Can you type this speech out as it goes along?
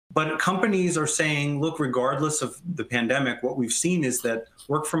But companies are saying, look, regardless of the pandemic, what we've seen is that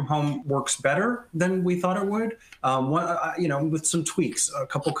work from home works better than we thought it would. With some tweaks, a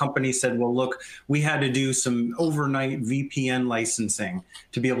couple companies said, well, look, we had to do some overnight VPN licensing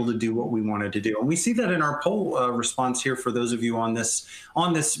to be able to do what we wanted to do. And we see that in our poll response here for those of you on this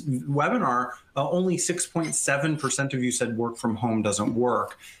webinar. Only 6.7% of you said work from home doesn't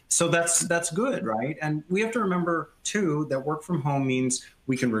work. So that's good, right? And we have to remember, too, that work from home means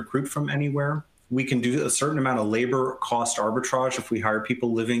we can recruit from anywhere. We can do a certain amount of labor cost arbitrage if we hire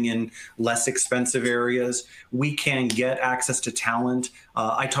people living in less expensive areas. We can get access to talent.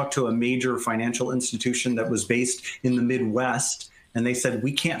 I talked to a major financial institution that was based in the Midwest, and they said,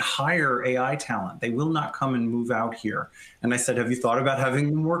 we can't hire AI talent. They will not come and move out here. And I said, have you thought about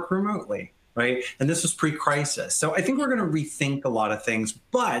having them work remotely? Right? And this was pre-crisis. So I think we're going to rethink a lot of things,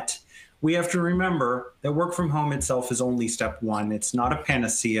 but we have to remember that work from home itself is only step one. It's not a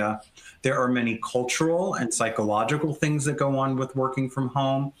panacea. There are many cultural and psychological things that go on with working from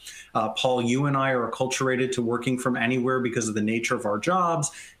home. Paul, you and I are acculturated to working from anywhere because of the nature of our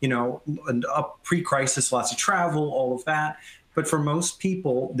jobs, and pre-crisis, lots of travel, all of that. But for most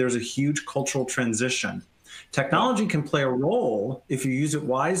people, there's a huge cultural transition. Technology can play a role if you use it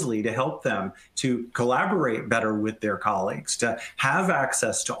wisely to help them to collaborate better with their colleagues, to have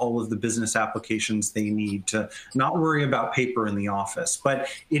access to all of the business applications they need, to not worry about paper in the office. But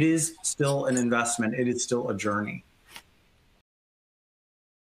it is still an investment. It is still a journey.